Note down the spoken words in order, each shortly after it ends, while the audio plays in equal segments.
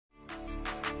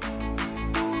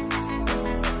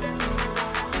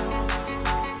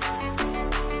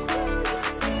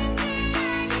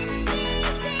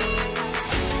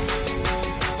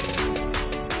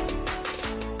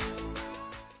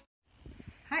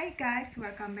Hi guys,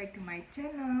 welcome back to my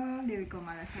channel, Dewi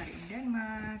Komala Sari in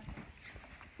Denmark.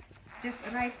 Just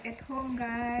arrived at home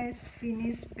guys,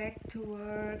 finished back to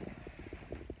work.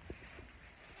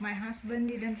 My husband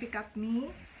didn't pick up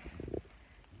me.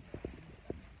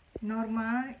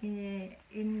 Normal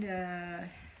in the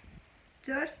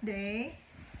Thursday,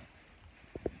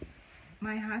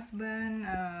 my husband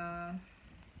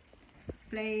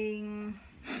playing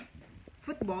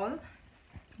football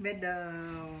with the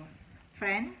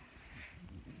friend,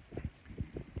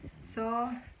 so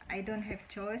I don't have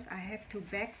choice. I have to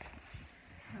back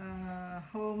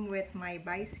home with my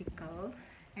bicycle,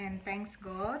 and thanks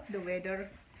God the weather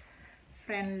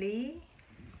friendly,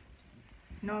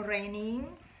 no raining,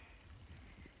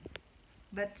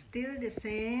 but still the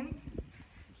same,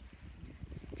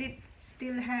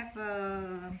 still have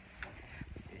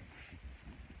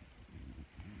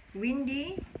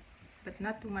windy but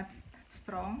not too much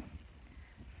strong,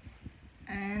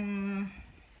 and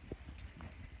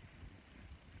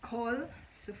cold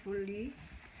so fully.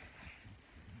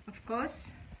 Of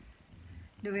course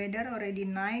the weather already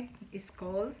night is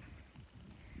cold,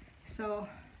 so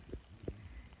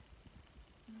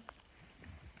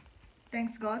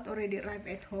thanks God already arrived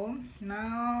at home.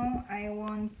 Now I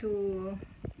want to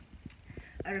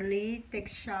early take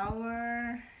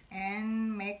shower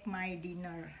and make my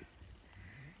dinner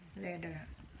later.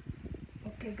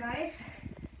 Okay guys,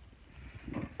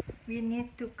 we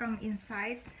need to come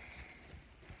inside.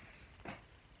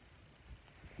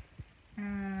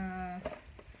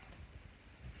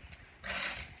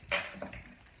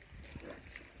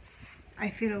 I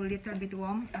feel a little bit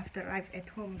warm after arrive at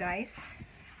home guys.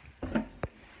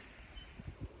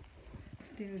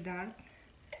 Still dark.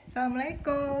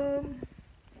 Assalamualaikum.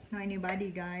 No anybody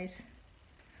guys.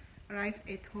 Arrived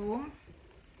at home.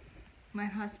 My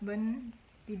husband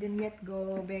didn't yet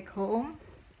go back home.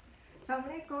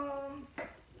 Assalamualaikum.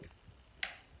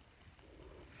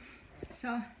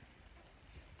 So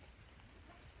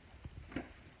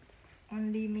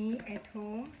only me at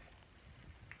home.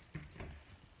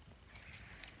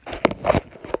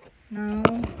 Now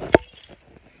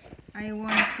I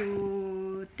want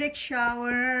to take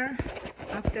shower.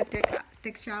 After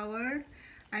take shower,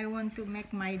 I want to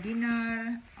make my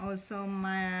dinner. Also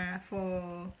I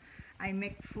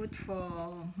make food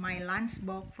for my lunch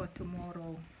box for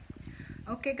tomorrow.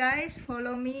 Okay guys,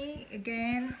 follow me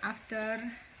again after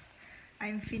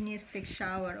I'm finished take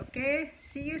shower. Okay,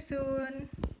 see you soon.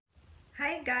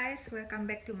 Hi guys, welcome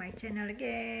back to my channel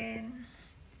again.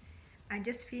 I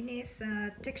just finished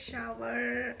take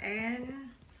shower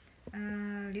and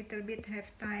little bit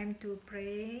have time to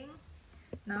praying.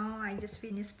 Now I just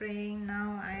finished praying.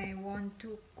 Now I want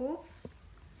to cook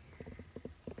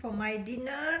for my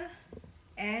dinner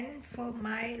and for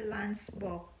my lunch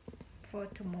box for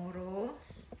tomorrow.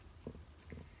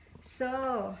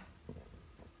 So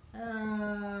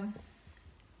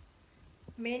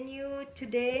menu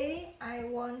today, I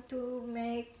want to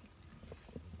make,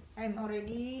 I'm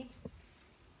already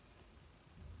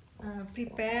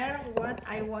prepare what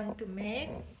I want to make,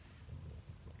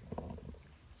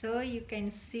 so you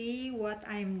can see what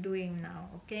I'm doing now.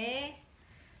 Okay,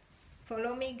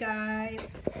 follow me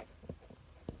guys.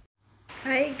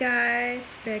 Hi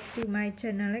guys, back to my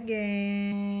channel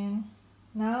again.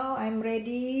 Now I'm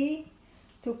ready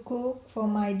to cook for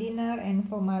my dinner and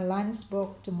for my lunch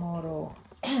box tomorrow.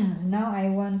 Now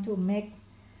I want to make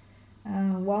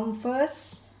warm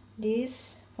first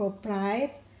this for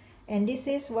fried, and this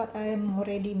is what I'm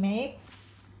already make.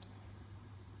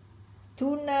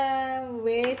 Tuna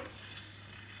with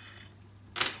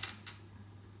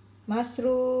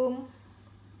mushroom,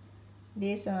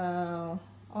 this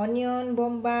onion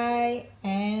bombay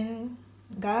and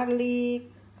garlic,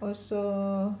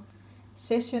 also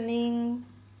seasoning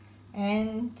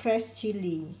and fresh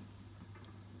chili.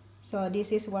 So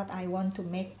this is what I want to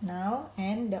make now,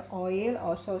 and the oil,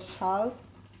 also salt.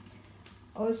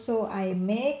 Also I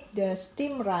make the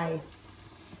steamed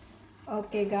rice.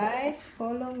 Okay guys,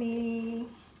 follow me.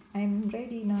 I'm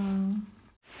ready now.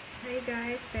 Hey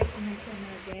guys, back to my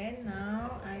channel again.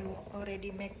 Now I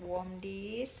already make warm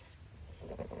this.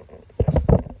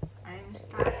 I'm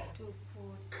start to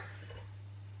put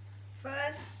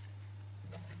first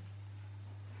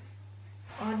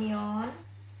onion,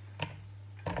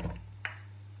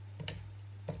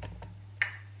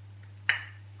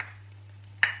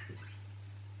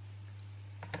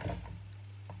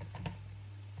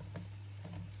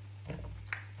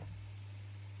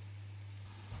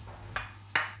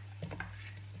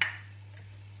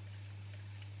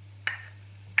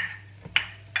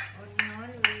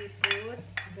 we put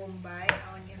bombay,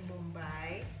 onion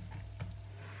bombay,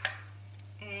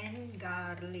 and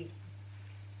garlic.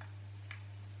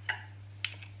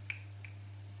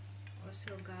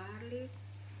 Also garlic.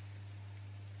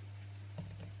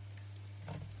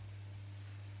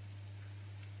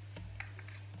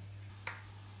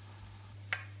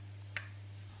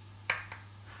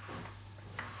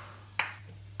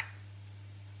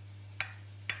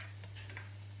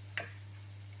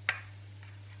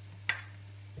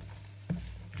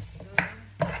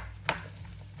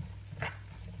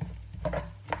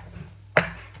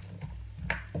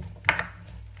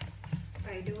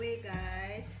 By the way,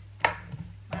 guys,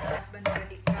 my husband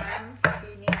already come,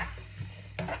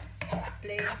 finish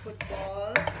playing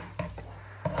football.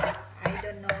 I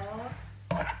don't know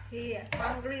he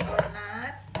hungry or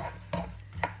not.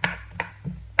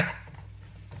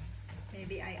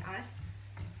 Maybe I ask,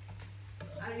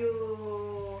 are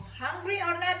you hungry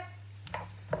or not?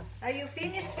 Are you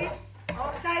finished with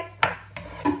outside?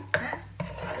 Huh?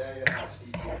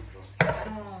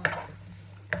 Oh.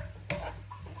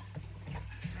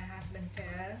 My husband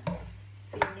tell,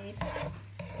 finish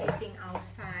eating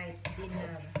outside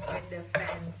dinner with the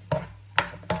friends.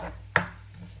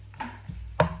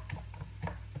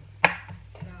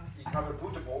 So. Ich habe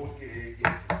Butterbrot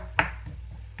gegessen.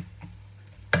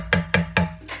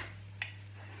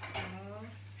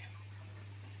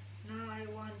 Now I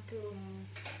want to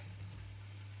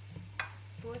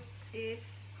put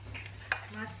this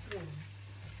mushroom.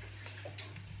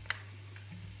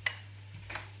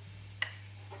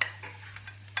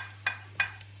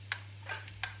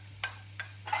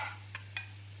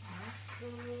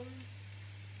 Mushroom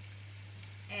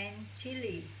and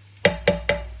chili.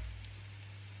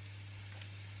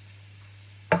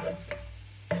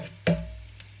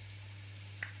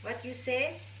 What you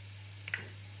say?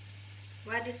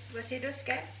 What is Wasido's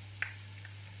cat?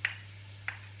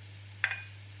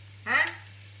 Huh?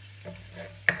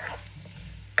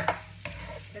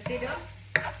 Wasido?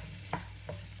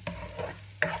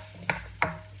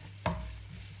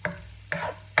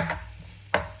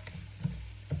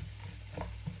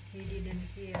 He didn't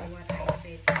hear what I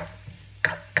said.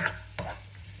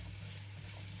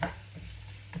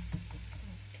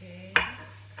 Okay.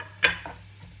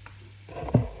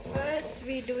 First,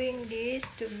 we doing this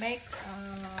to make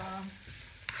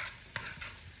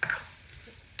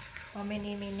how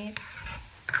many minutes?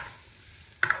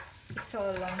 It's a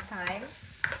long time.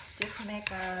 Just make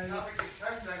a. Ich habe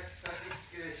gesagt, dass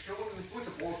ich schon ein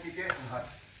Butterbrot gegessen habe.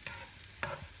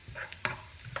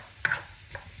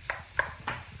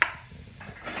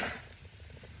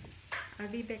 I'll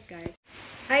be back, guys.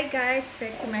 Hi guys,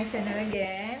 back to my channel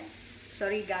again.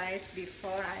 Sorry guys,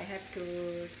 before I have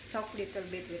to talk little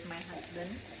bit with my husband.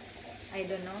 I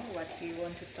don't know what he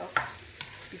want to talk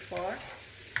before.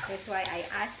 That's why I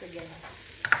ask again.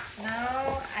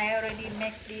 Now I already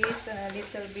make this a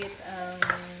little bit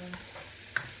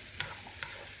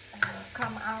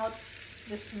come out.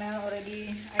 The smell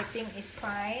already I think is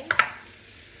fine.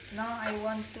 Now I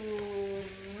want to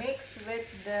mix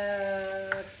with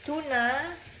the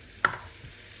tuna.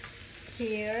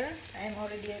 Here I'm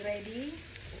already ready.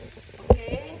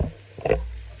 Okay.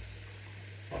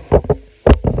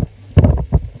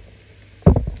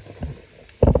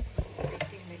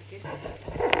 Everything like this.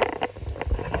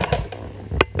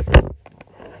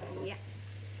 Yeah.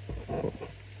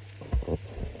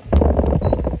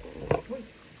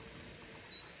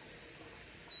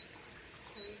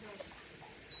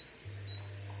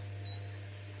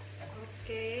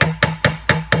 Okay.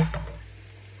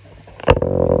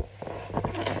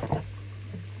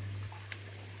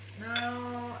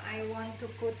 Now I want to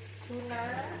put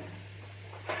tuna.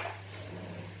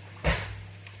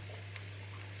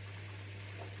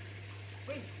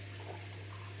 Wait.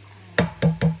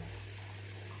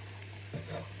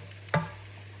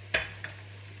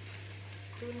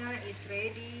 Tuna is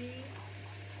ready.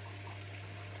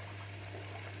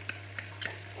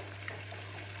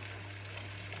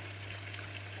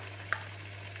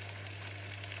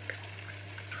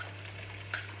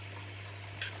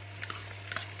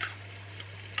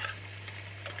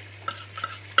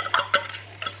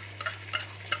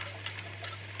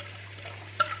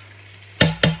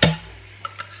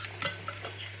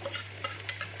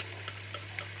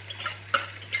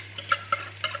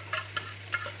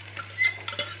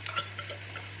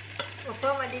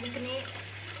 Opo, madinkni.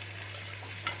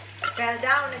 Fell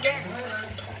down again.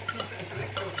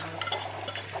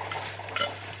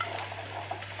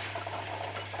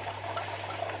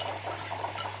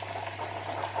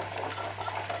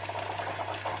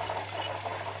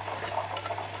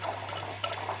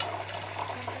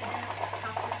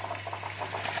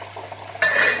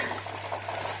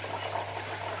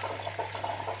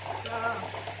 So,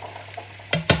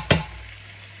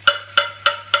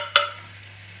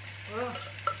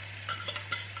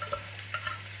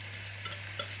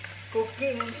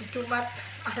 too much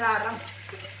alarm.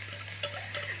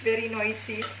 Very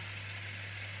noisy.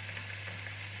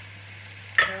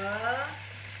 So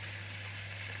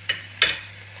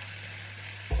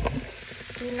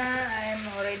tuna I'm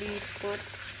already put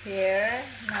here.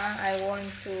 Now I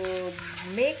want to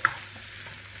mix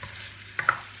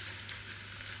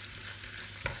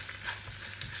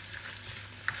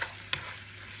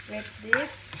with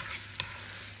this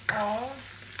all.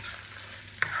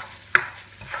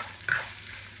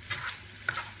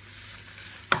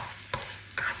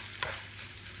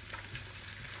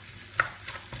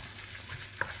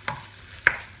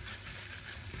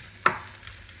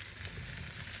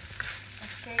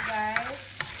 Okay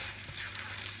guys,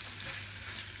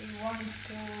 we want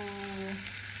to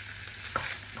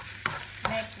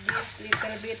make this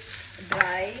little bit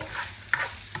dry.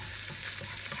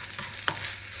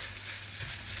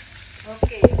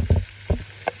 Okay,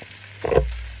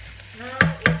 now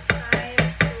it's time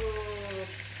to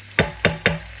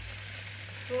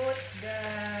put the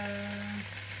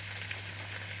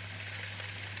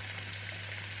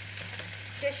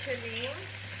seasoning,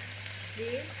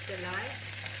 the rice.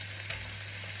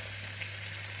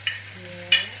 Yeah.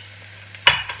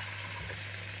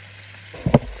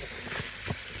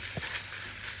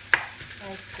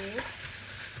 Okay.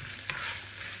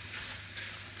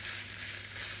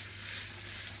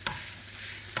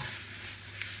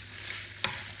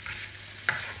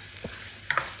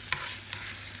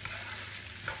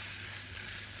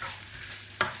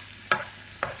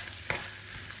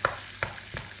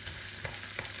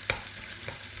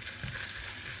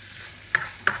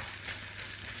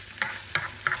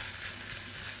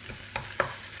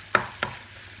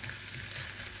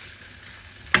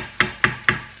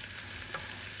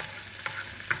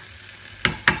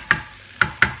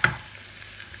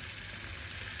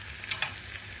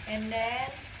 And then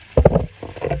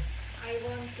I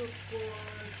want to put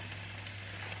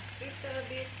little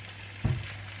bit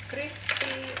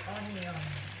crispy onion.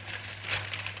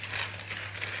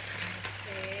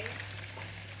 Okay.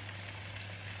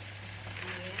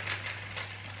 Yeah.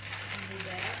 Do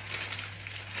that.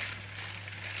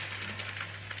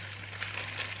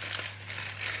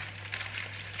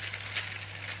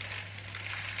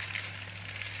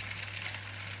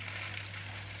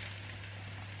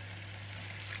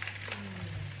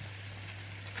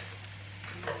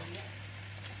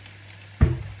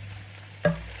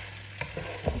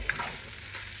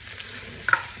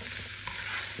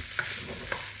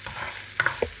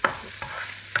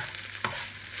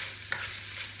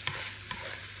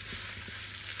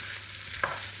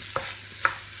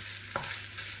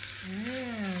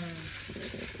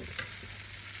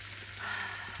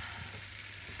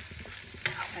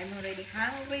 I'm already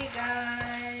hungry,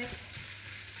 guys.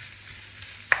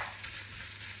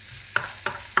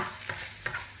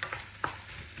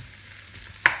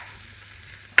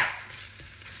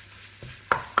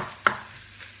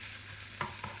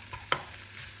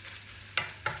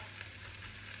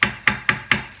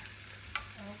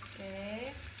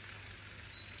 Okay.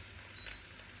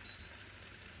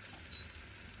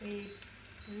 We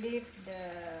leave the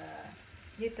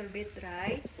little bit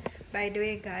dry. By the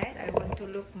way guys, I want to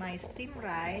look my steamed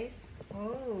rice.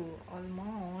 Oh,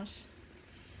 almost.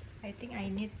 I think I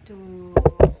need to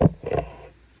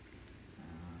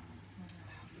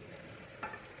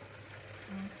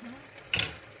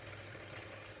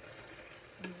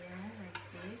yeah, like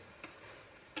this.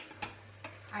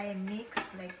 I mix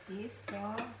like this,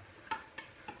 so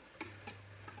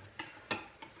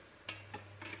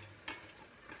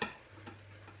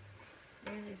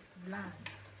this is bland.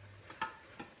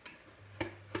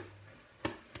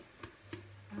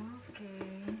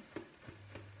 Okay.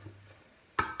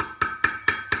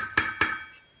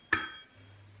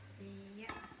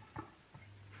 Yeah.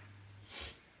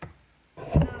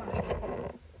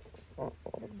 So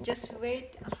just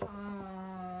wait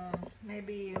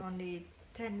maybe only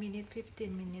 10 minutes,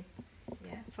 15 minutes,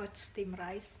 yeah, for steam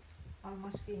rice.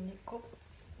 Almost finished cook.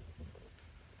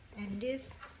 And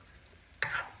this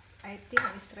I think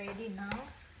is ready now.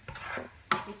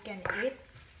 We can eat.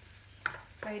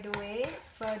 By the way,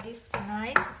 for this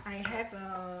tonight I have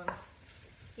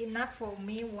enough for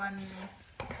me.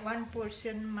 One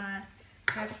portion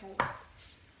have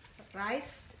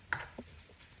rice.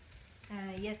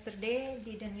 Yesterday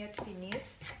didn't yet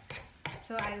finish,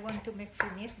 so I want to make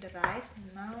finish the rice.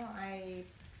 Now I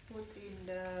put in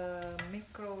the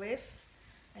microwave.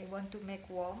 I want to make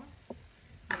warm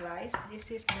the rice.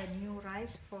 This is the new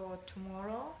rice for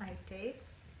tomorrow. I take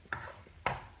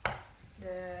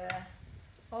the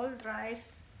old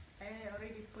rice I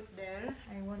already put there.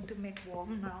 I want to make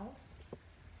warm now.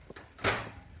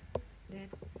 That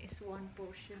is one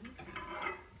portion.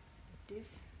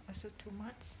 This also too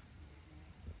much.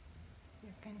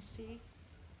 You can see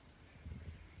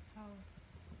how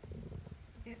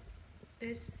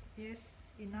this is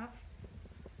enough.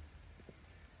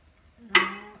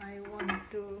 Now I want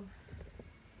to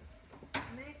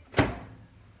make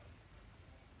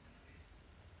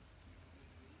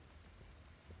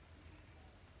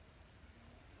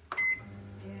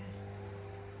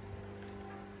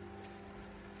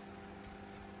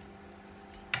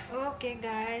Okay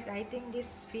guys, I think this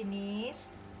is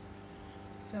finished.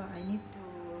 So I need to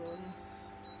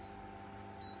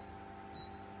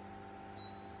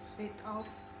sweep off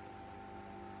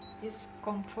this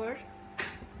comfort,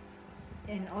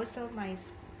 and also my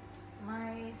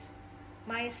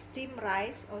steamed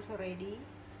rice also ready.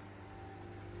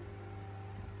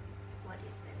 What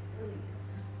is that?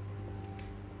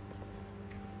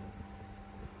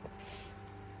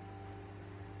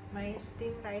 My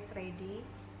steamed rice ready.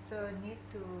 So need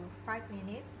to 5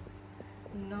 minutes.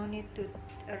 No need to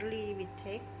early we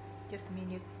take. Just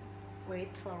minute.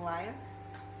 Wait for a while.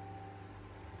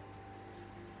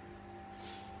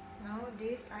 Now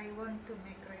this I want to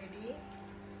make ready.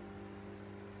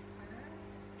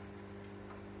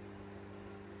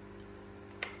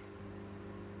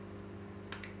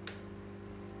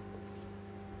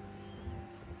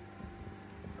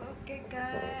 Okay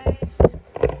guys,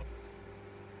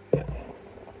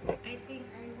 I think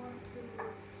I want to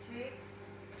take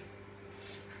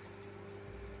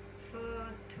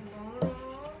for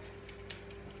tomorrow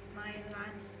my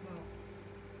lunch box.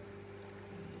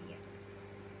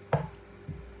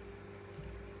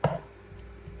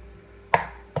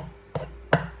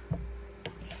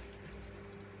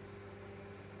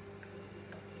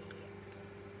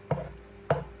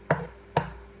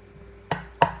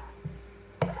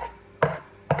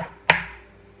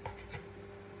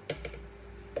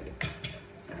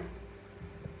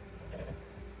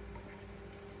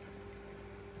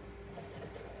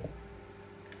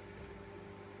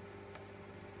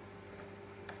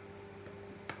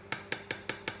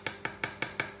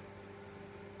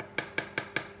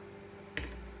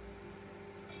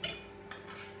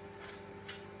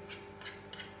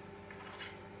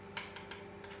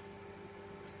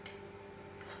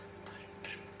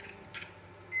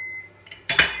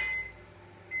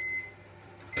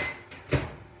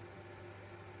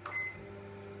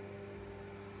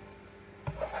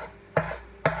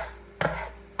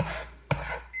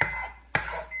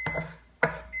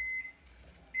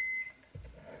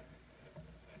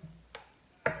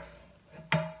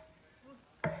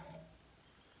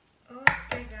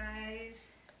 Okay guys,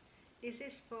 this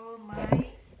is for my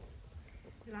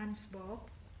lunch box.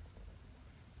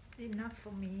 Enough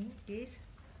for me. This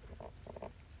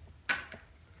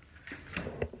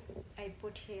I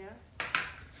put here.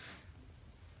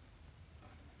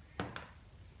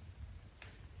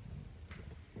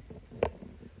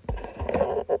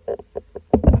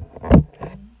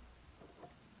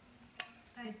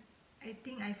 I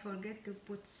think I forget to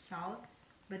put salt,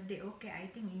 but they okay. I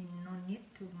think you no need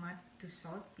too much to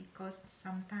salt, because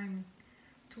sometimes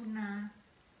tuna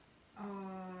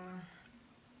or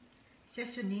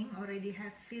seasoning already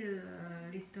have feel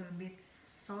a little bit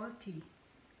salty.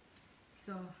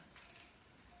 So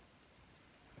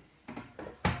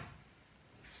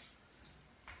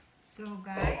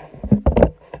guys,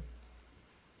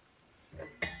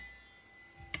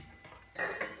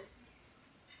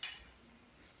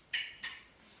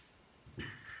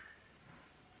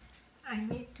 I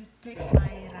need to take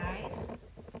my rice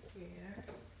here.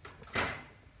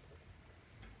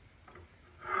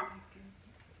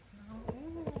 Now,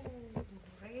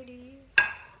 ready.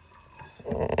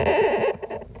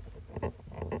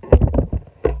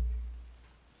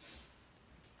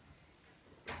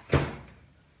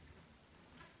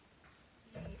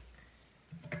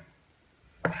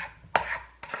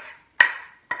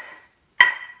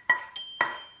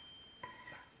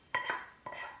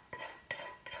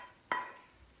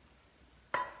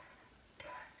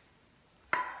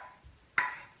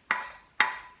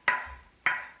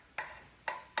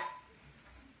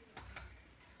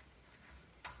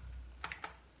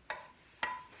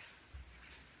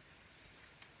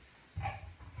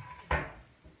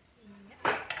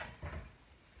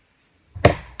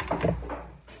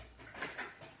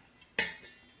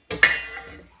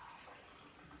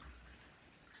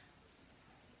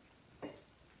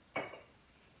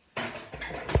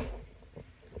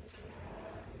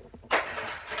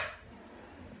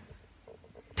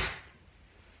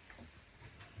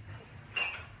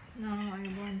 Now I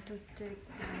want to take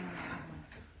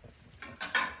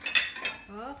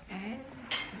and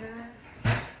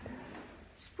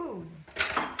spoon.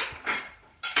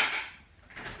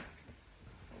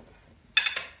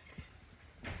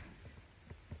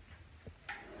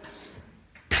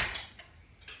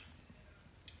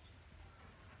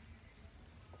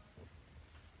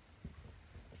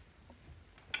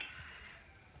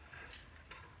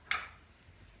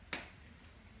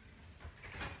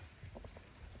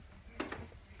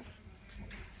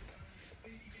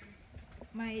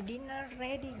 My dinner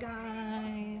ready,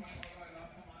 guys.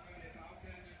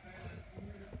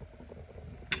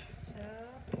 So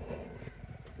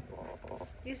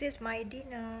this is my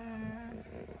dinner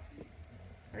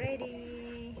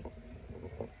ready.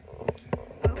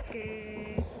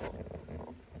 Okay,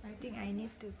 I think I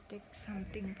need to take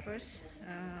something first,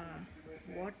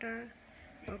 water.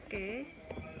 Okay,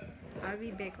 I'll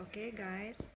be back. Okay,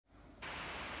 guys,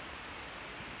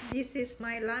 this is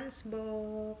my lunch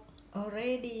box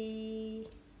already.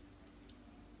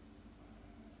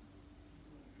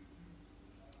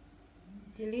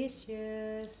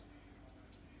 Delicious.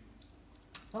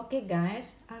 Okay,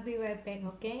 guys, I'll be right back.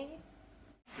 Okay,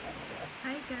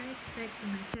 hi guys, back to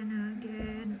my channel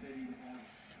again.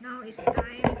 Now it's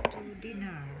time to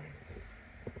dinner.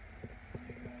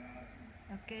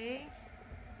 Okay,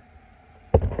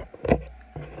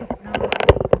 now I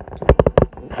need to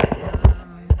eat.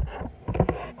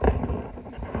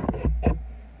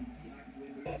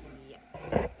 Yeah.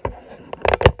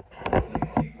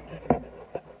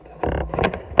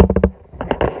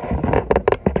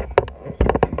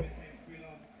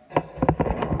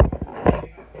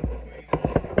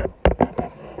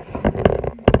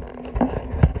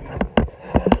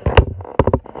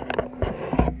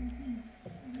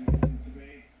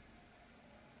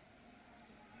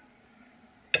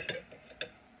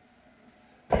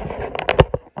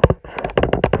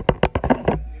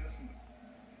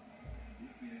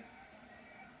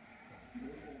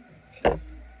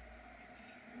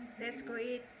 Let's go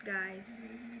eat, guys.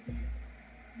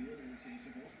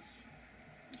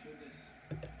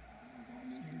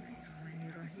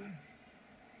 Bismillahirrahmanirrahim.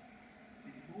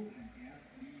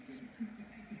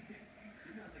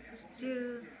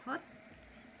 Still hot?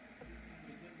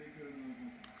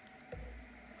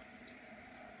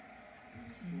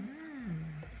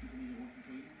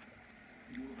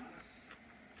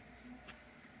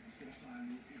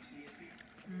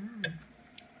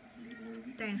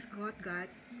 Thanks God, guys.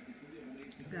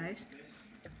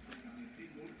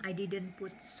 I didn't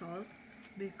put salt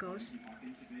because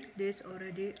this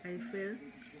already I feel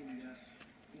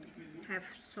have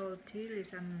salty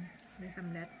listen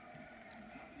that.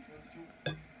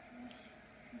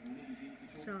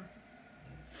 So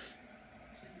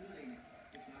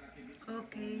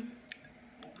okay.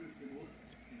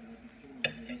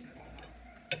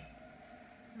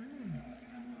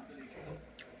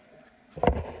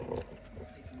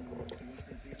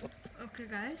 Okay,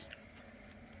 guys,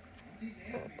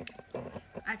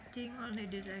 I think only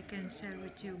this I can share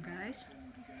with you guys.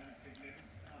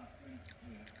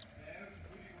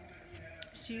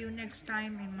 See you next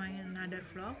time in my another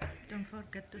vlog. Don't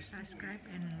forget to subscribe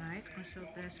and like. Also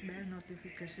press bell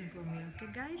notification for me.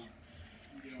 Okay, guys,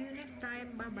 see you next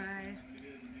time. Bye bye.